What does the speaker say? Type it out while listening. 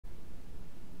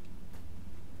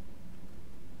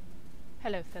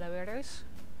Hello fellow weirdos,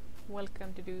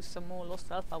 welcome to do some more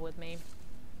Lost Alpha with me.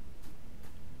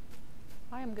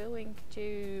 I am going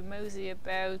to mosey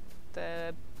about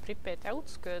the Pripyat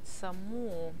outskirts some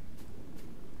more,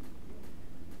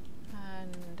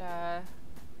 and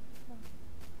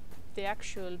the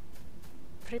actual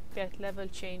Pripyat level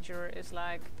changer is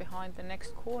like behind the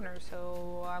next corner,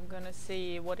 so I'm gonna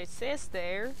see what it says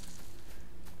there.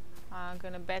 I'm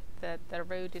gonna bet that the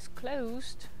road is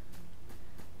closed.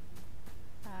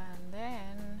 And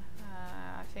then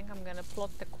I think I'm gonna plot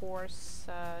the course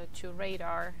to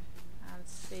radar and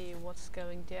see what's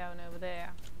going down over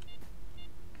there.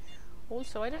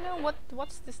 Also, I don't know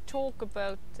what's this talk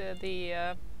about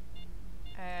the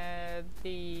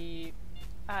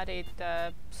added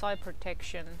side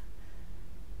protection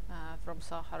from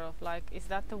Sakharov. Like, is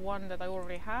that the one that I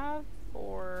already have,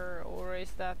 or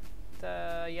is that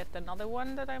yet another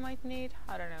one that I might need?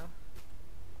 I don't know.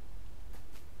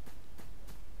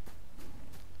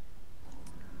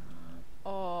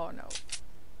 Oh no.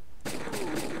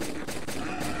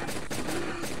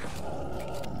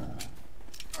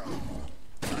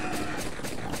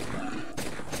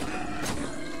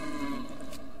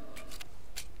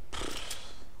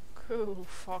 Go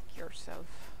fuck yourself.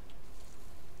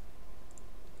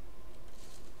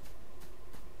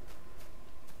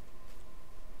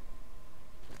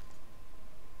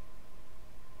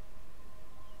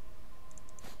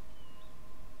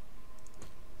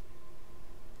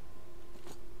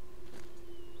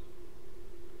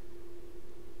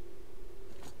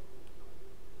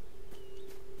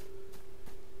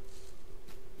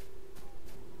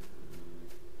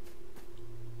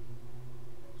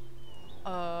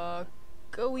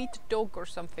 Go eat a dog or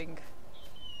something.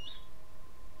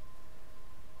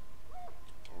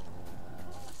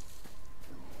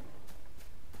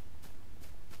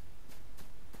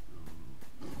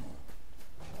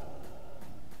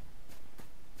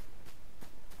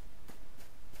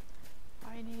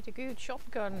 I need a good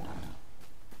shotgun.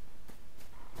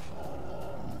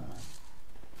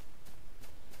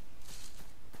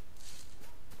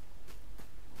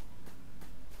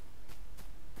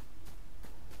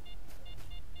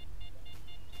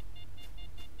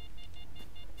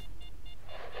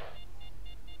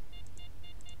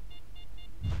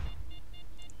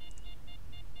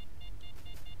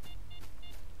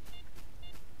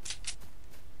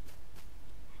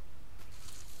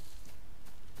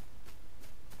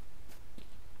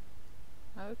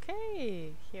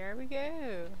 Okay, here we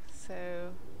go.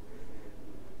 So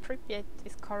Pripyat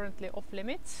is currently off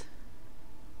limits,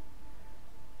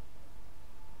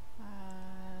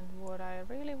 and what I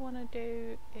really want to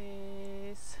do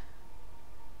is,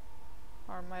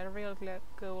 or my real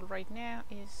goal right now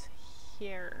is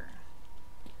here.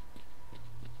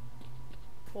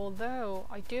 Although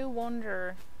I do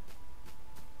wonder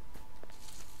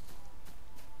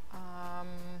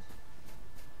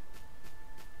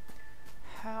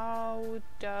how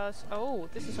does, oh,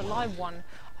 this is a live one.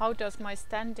 How does my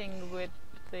standing with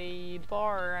the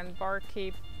bar and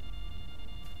barkeep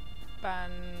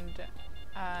and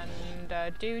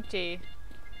duty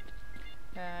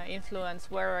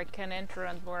influence where I can enter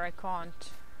and where I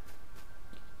can't?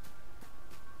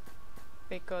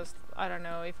 Because I don't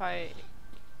know, if I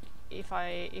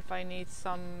need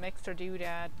some extra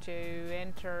doodad to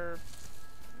enter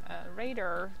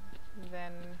radar,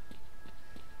 then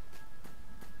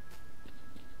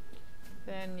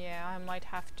yeah, I might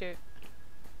have to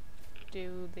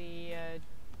do the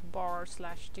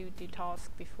bar/duty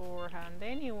task beforehand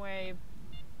anyway.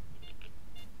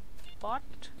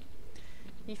 But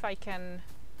if I can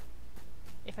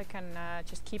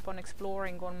just keep on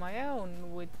exploring on my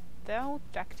own without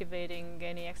activating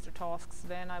any extra tasks,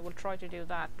 then I will try to do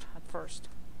that at first.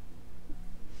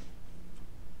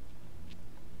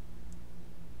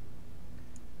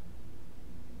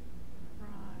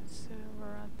 So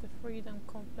we're at the Freedom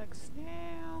Complex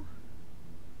now.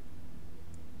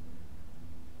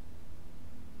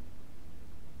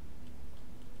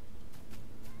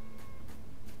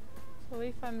 So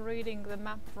if I'm reading the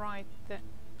map right,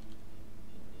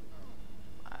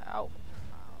 oh,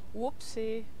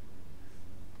 whoopsie.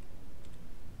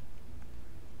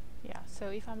 Yeah, so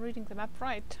if I'm reading the map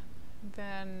right,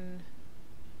 then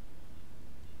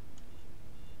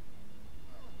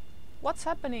what's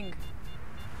happening?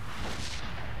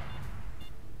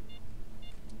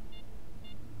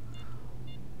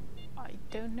 I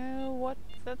don't know what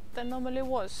that anomaly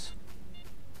was.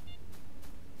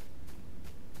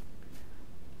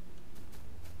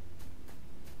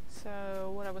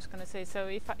 So what I was gonna say, so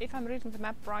if I'm reading the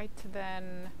map right,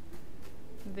 then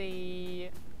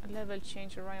the level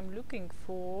changer I am looking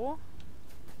for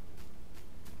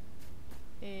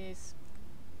is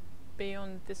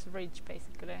beyond this ridge,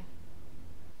 basically.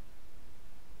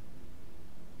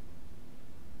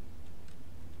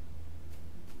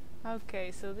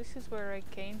 Okay, so this is where I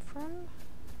came from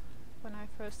when I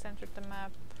first entered the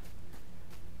map,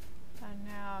 and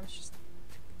now I'm just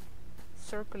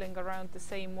circling around the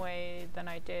same way than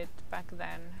I did back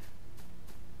then,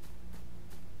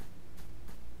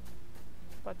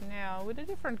 but now with a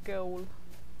different goal.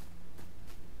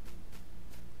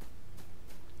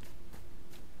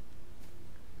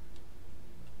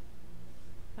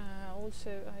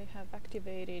 Also, I have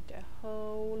activated a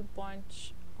whole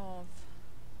bunch of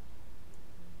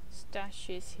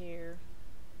stashes here.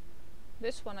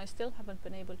 This one I still haven't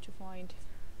been able to find,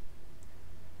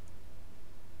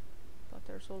 but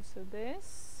there's also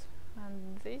this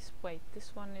and this. Wait,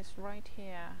 this one is right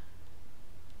here.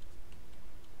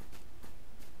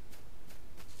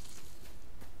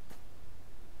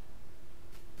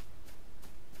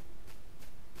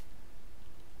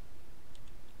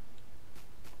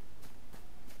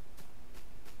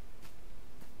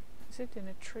 Is it in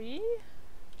a tree?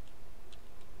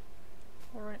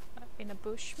 Or in a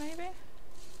bush, maybe?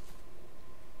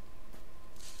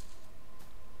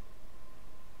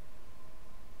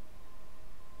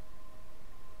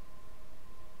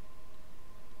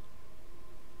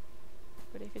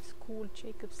 But if it's called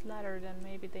Jacob's Ladder, then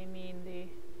maybe they mean the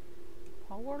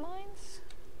power lines?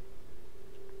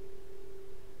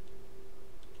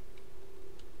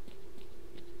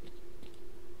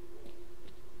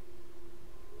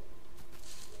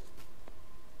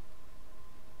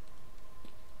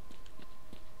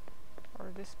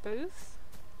 This booth?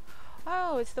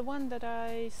 Oh, it's the one that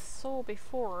I saw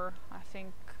before, I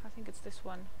think. I think it's this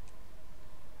one.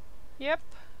 Yep.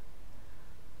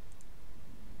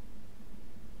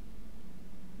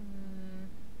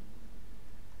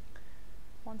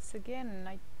 Once again,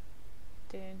 I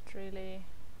didn't really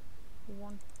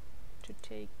want to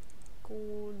take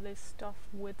all this stuff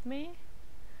with me.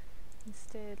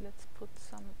 Instead, let's put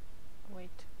some...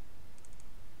 wait.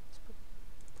 Let's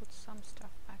put some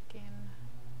stuff back in.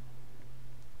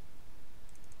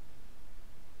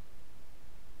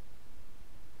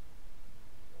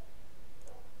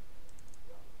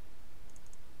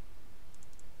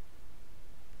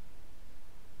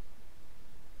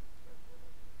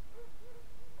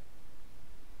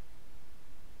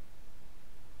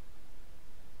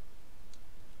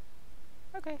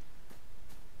 Okay.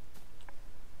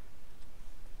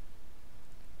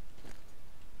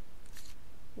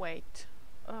 Wait.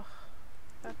 Ugh.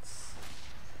 That's...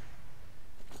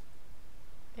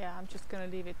 yeah, I'm just gonna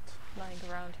leave it lying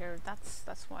around here. That's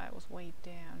why I was weighed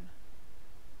down.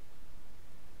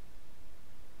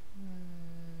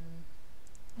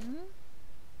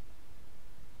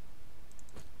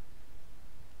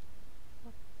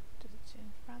 What does it say?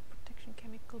 Infrared protection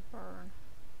chemical burn.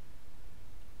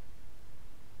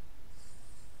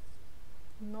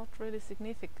 Not really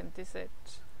significant, is it?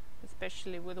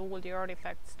 Especially with all the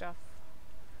artifact stuff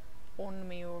on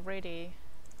me already.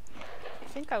 I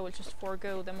think I will just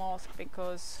forego the mask,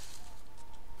 because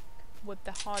with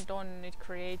the HUD on it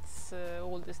creates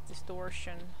all this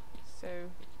distortion.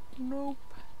 So, nope.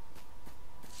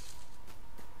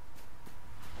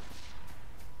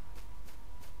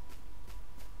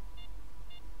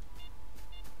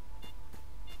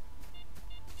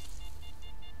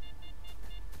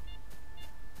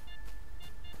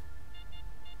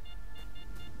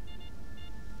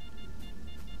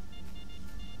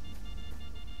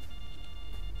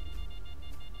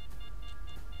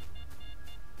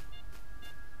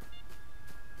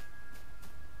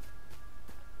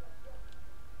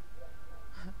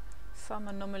 Some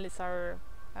anomalies are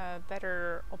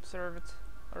better observed,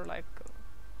 or like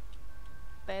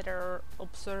better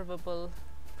observable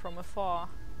from afar,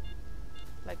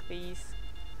 like these.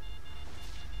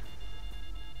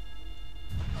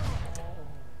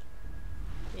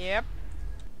 Yep.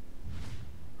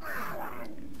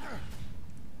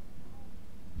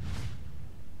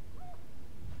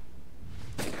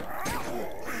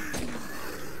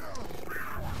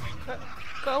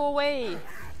 Go away!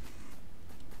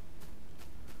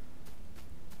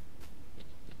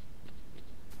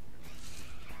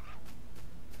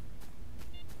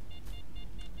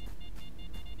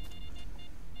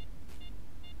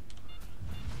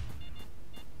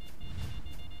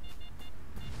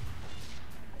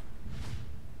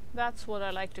 That's what I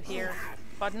like to hear,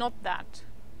 but not that.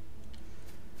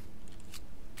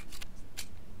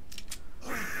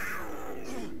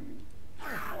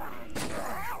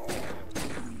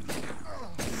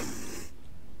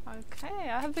 Okay,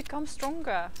 I have become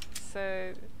stronger,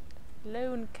 so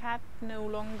lone cat no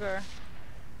longer.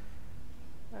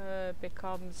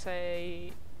 becomes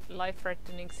a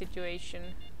life-threatening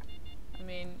situation. I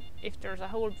mean, if there's a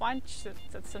whole bunch,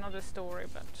 that's another story,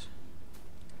 but...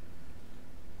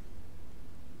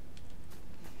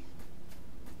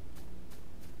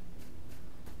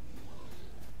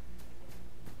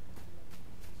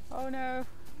 Oh no,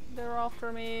 they're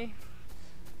after me.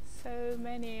 So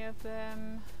many of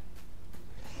them.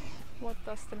 What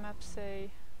does the map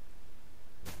say?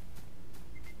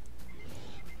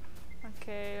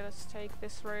 Okay, let's take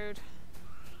this road.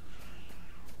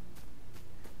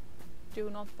 Do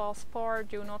not pass par,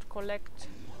 do not collect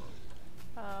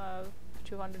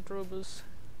 200 rubles.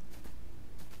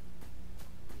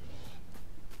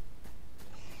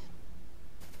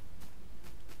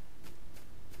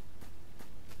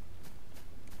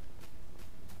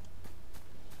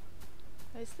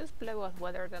 Is this blowout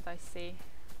weather that I see?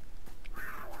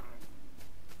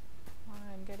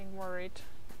 I'm getting worried.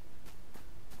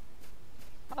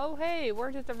 Oh hey,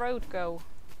 where did the road go?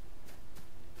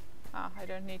 Ah, I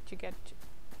don't need to get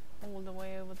all the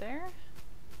way over there.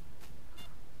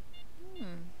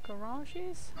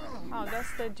 Garages? Oh,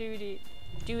 that's the duty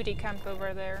camp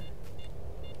over there.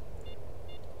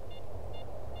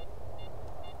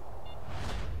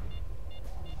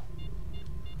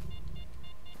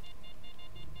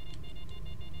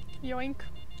 Yoink.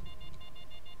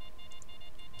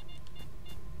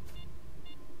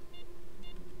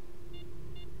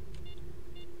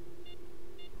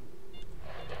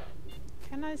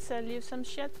 Can I sell you some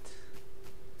shit?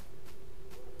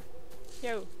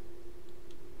 Yo.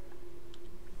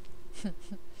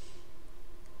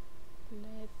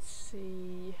 Let's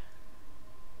see.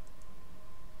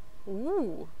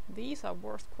 Ooh, these are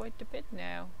worth quite a bit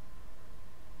now.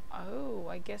 Oh,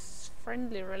 I guess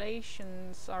friendly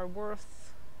relations are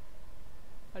worth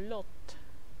a lot.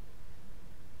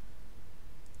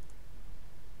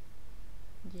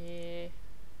 Yeah,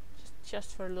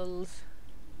 just for lulz.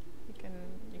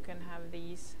 You can have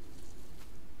these.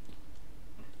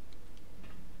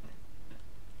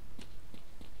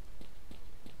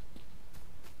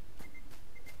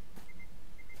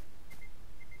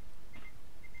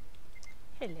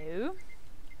 Hello.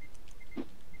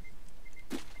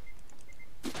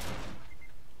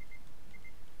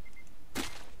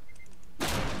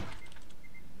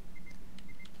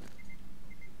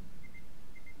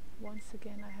 Once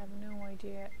again, I have no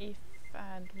idea if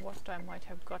and what I might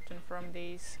have gotten from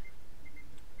these.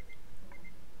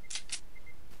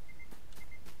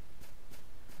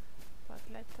 But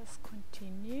let us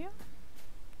continue.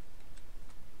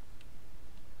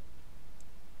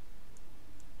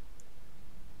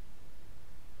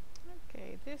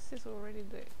 Okay, this is already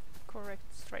the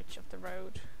correct stretch of the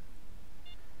road.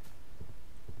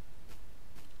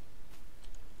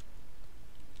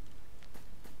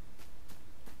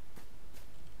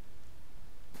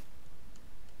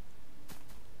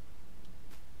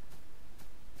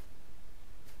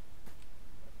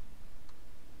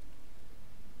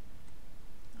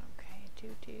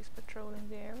 Duty is patrolling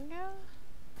the area.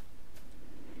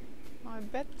 I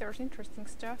bet there's interesting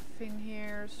stuff in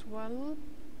here as well,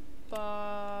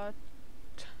 but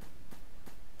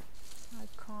I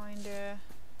kinda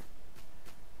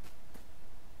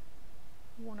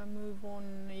wanna move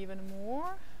on even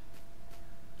more.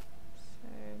 So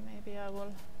maybe I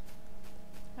will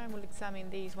examine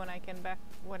these when I get back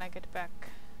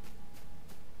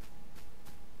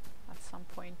at some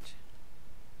point.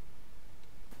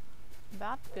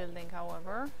 That building,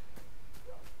 however,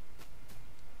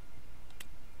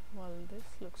 well, this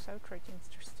looks outright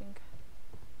interesting.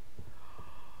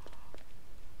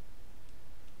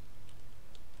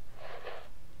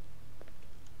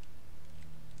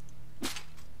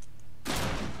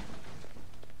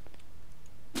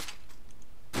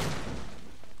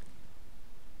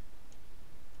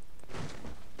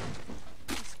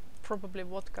 It's probably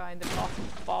vodka in the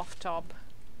bathtub,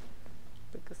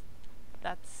 because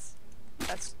that's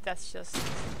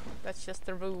just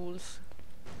the rules.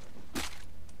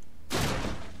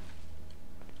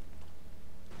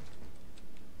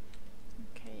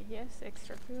 Okay, yes,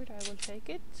 extra food, I will take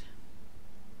it.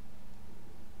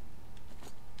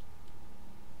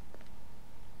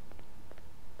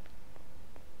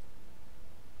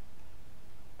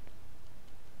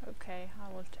 Okay, I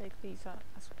will take these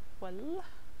as well.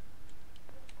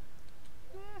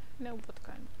 No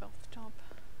vodka in the bathtub.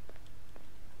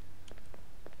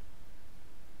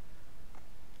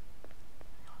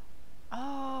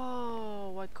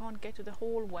 Oh, I can't get to the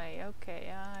hallway.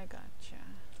 Okay, I gotcha.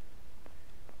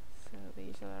 So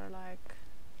these are like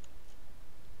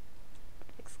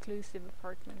exclusive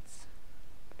apartments.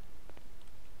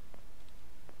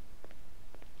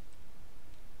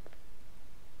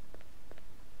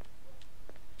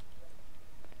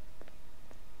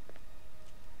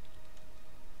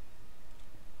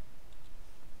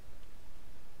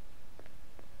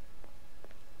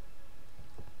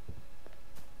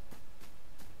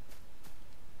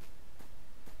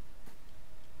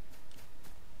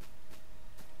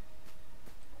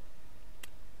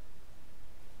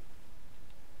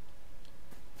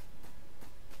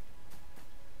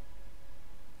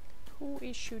 Who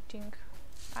is shooting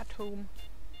at whom?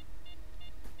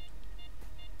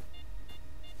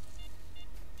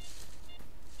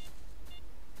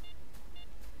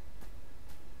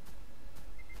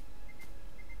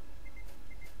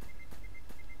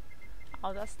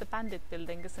 Oh, that's the bandit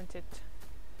building, isn't it?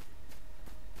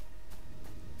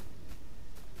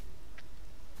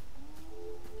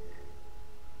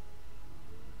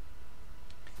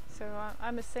 So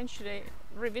I'm essentially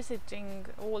revisiting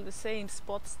all the same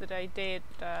spots that I did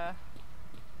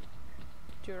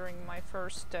during my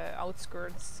first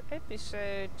Outskirts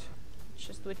episode,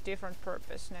 just with different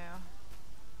purpose now.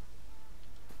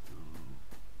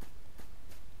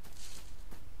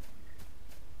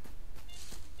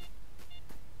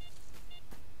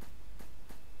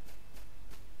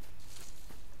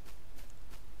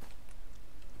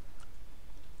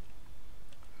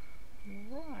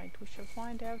 Right, we shall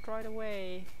find out right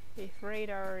away if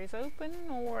radar is open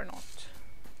or not.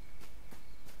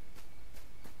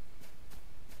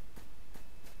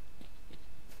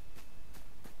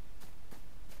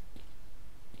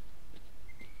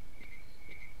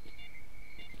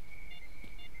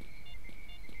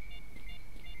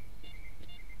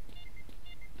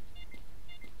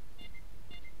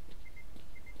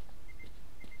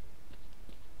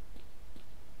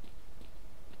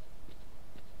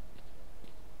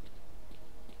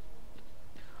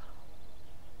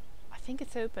 I think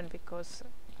it's open because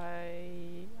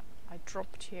I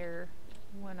dropped here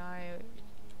when I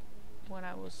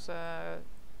was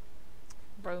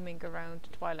roaming around the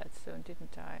Twilight Zone,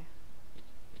 didn't I?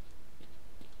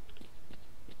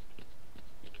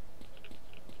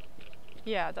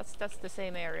 Yeah, that's the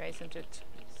same area, isn't it?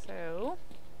 So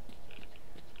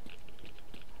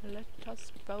let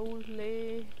us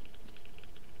boldly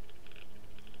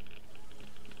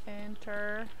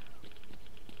enter.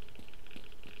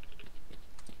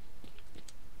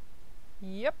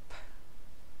 Yep.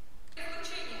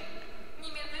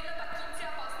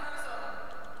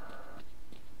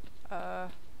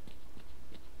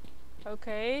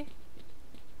 Okay.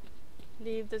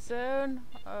 Leave the zone.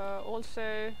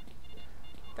 Also,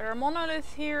 there are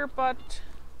monoliths here, but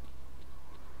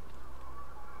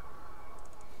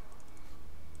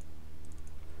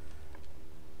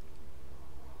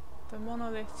the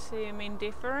monoliths seem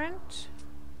indifferent.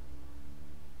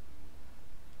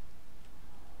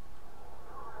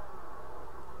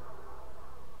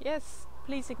 Yes,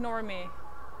 please ignore me.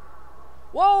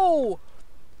 Whoa!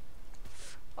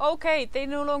 Okay, they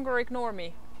no longer ignore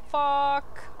me.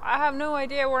 Fuck! I have no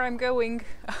idea where I'm going.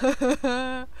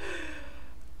 So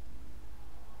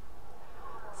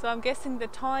I'm guessing the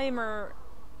timer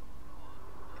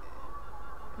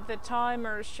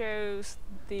shows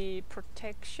the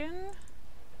protection.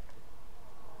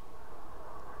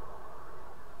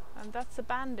 And that's a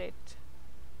bandit.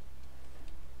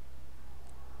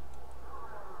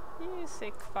 You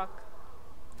sick fuck.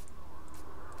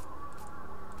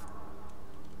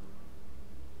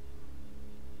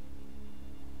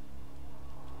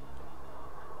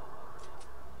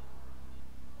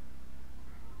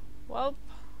 Well,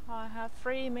 I have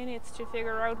 3 minutes to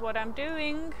figure out what I'm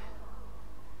doing.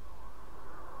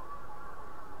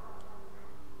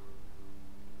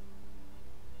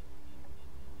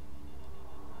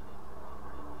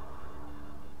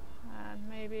 And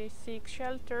maybe seek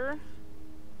shelter.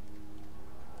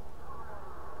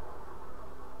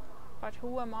 But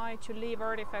who am I to leave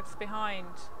artifacts behind?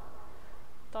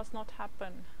 Does not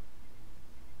happen.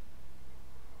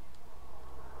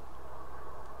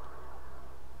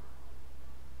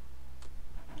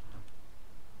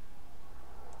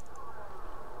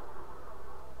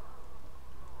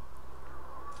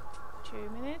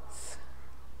 Minutes.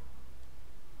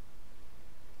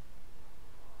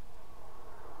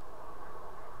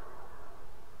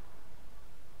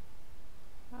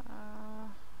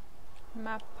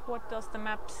 Map. What does the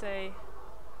map say?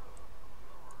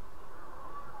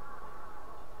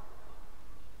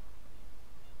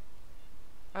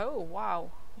 Oh,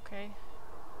 wow. Okay.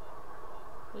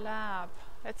 Lab.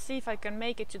 Let's see if I can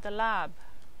make it to the lab,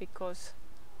 because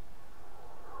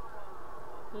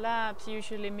labs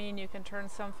usually mean you can turn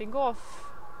something off,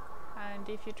 and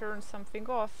if you turn something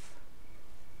off,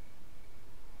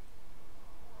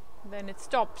 then it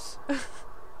stops.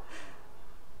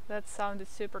 That sounded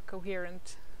super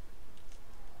coherent.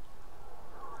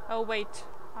 Oh wait,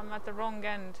 I'm at the wrong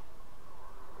end.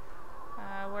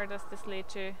 Where does this lead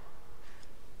to?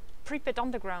 Pripyat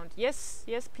Underground. Yes,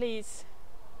 yes please.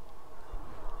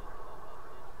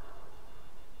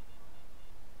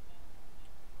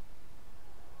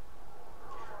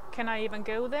 Can I even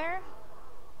go there?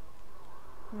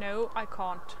 No, I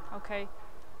can't. Okay.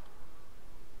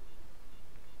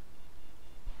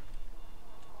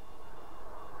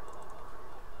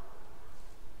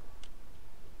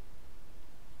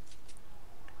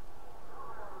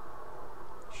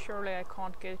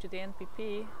 can't go to the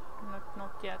NPP.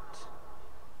 Not yet.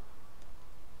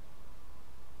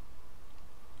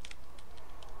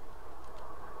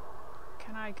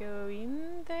 Can I go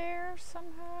in there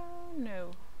somehow?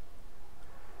 No.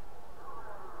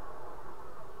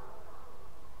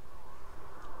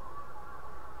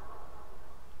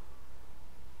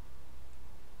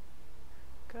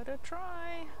 Gotta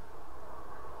try.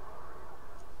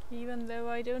 Even though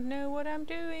I don't know what I'm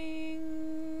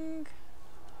doing.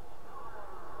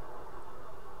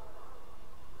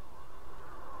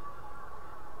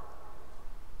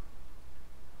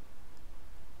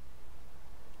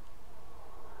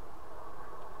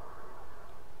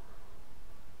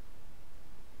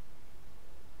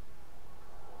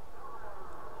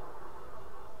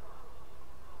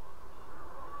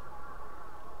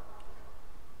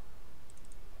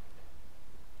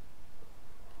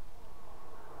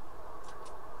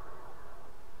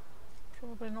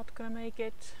 Probably not gonna make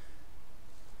it.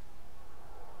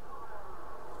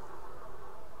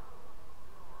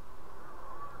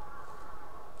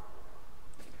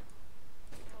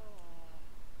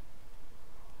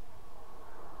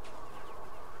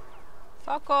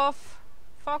 Fuck off!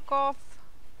 Fuck off!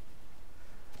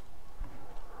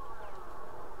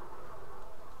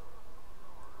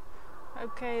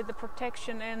 Okay, the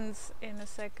protection ends in a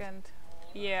second.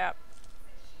 Yeah.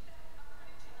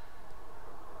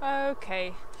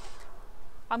 Okay.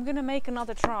 I'm gonna make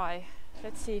another try.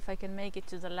 Let's see if I can make it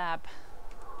to the lab.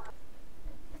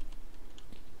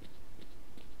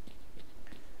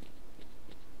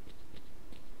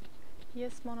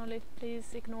 Yes, Monolith,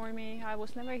 please ignore me. I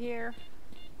was never here.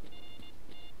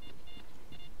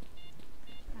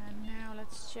 And now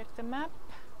let's check the map.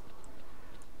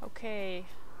 Okay,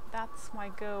 that's my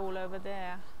goal over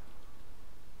there.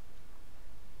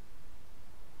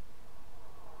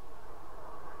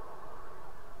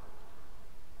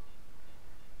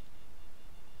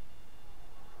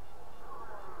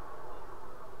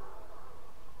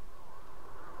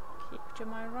 Keep to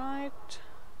my right.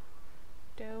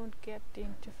 Don't get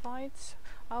into fights.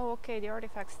 Oh, okay, the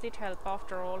artifacts did help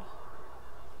after all.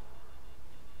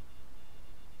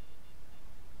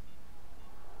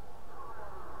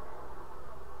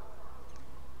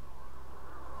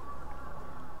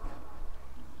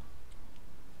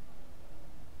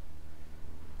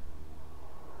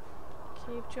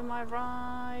 Keep to my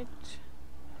right.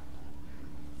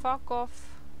 Fuck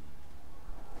off.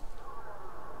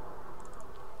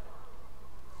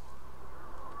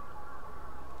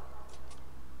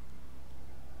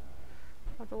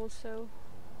 But also,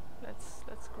 let's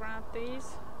grab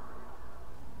these.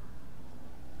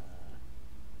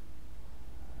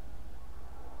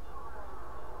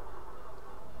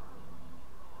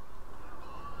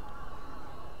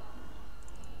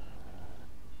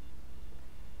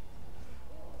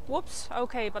 Whoops,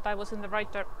 okay, but I was in the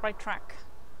right track.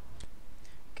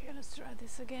 Okay, let's try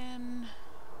this again.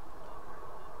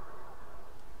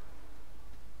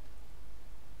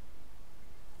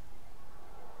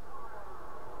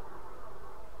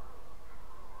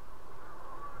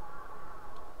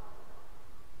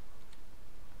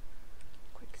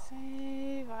 Quick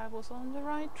save, I was on the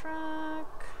right track.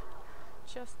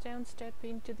 Just don't step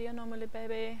into the anomaly,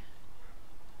 baby.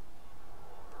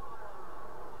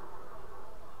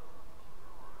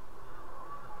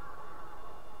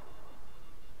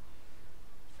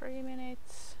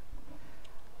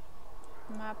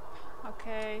 Map,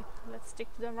 okay, let's stick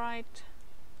to the right.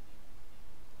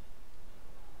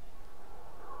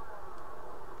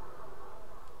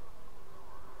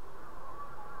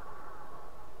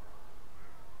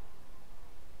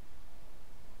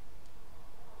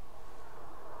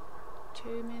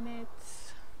 Two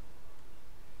minutes.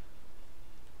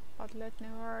 But let no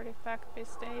artifact be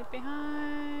stayed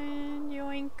behind.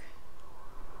 Yoink.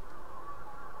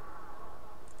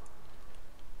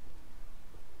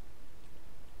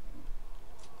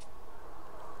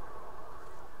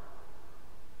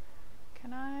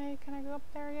 Can I go up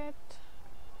there yet?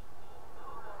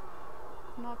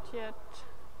 Not yet.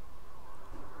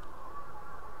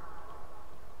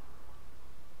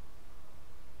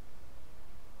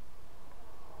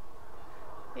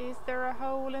 Is there a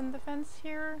hole in the fence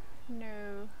here?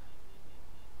 No.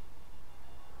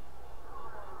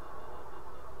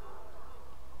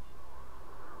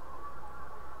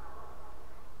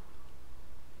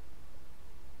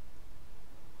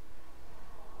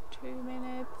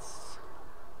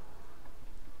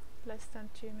 Less than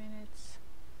 2 minutes.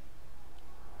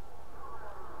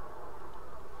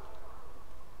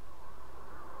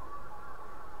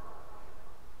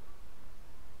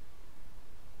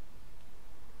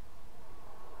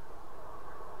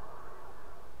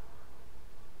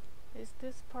 Is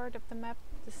this part of the map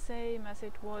the same as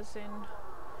it was in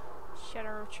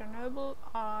Shadow of Chernobyl?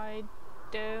 I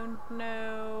don't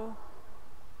know.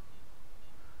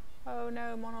 Oh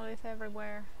no, monolith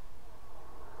everywhere.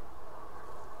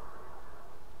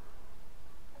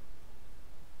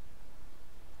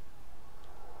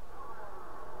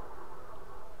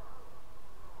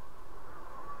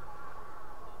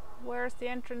 Where's the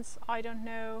entrance? I don't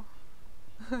know.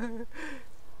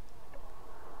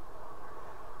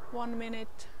 1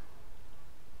 minute.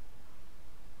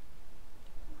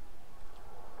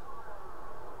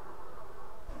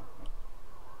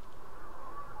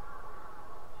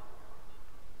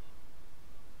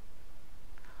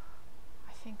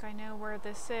 I think I know where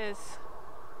this is.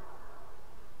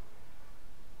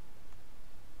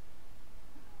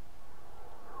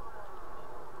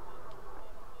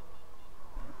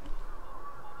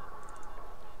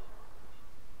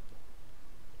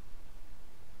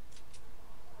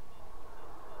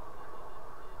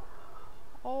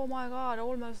 Oh my god,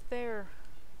 almost there.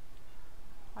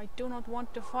 I do not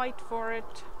want to fight for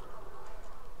it.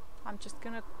 I'm just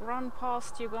gonna run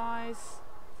past you guys.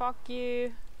 Fuck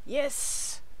you.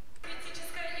 Yes!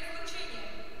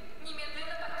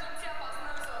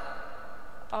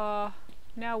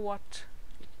 Now what?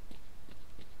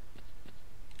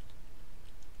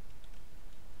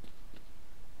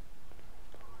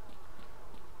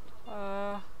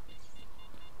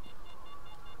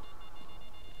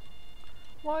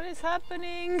 What is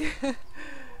happening?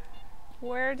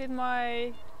 Where did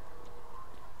my...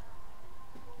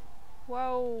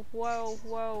 Whoa, whoa,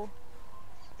 whoa.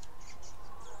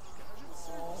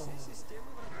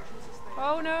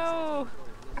 Oh no!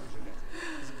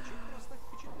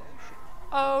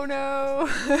 Oh no!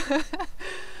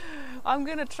 I'm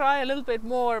gonna try a little bit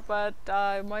more, but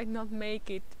I might not make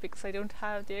it because I don't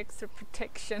have the extra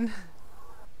protection.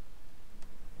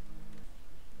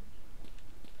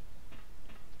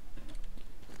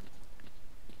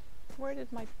 Where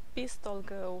did my pistol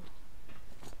go?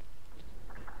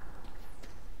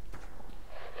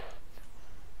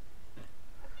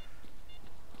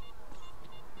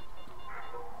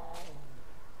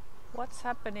 What's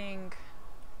happening?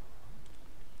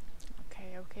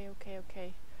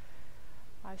 Okay.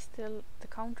 The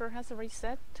counter has a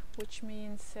reset, which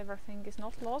means everything is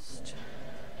not lost.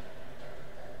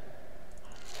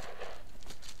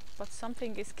 But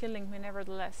something is killing me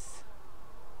nevertheless.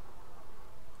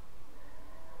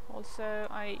 Also,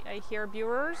 I hear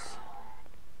viewers.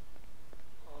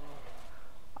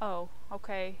 Oh,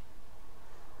 okay.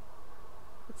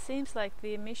 It seems like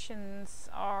the emissions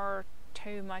are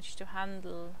too much to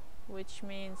handle, which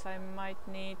means I might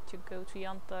need to go to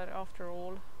Yantar after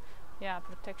all. Yeah,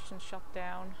 protection shut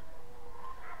down.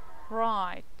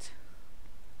 Right.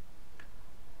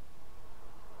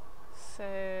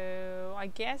 So I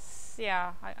guess,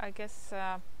 yeah, I guess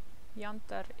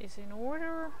Yantar is in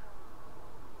order.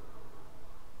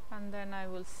 And then I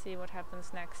will see what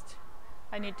happens next.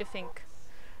 I need to think.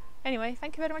 Anyway,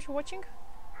 thank you very much for watching.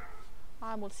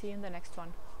 I will see you in the next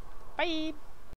one. Bye!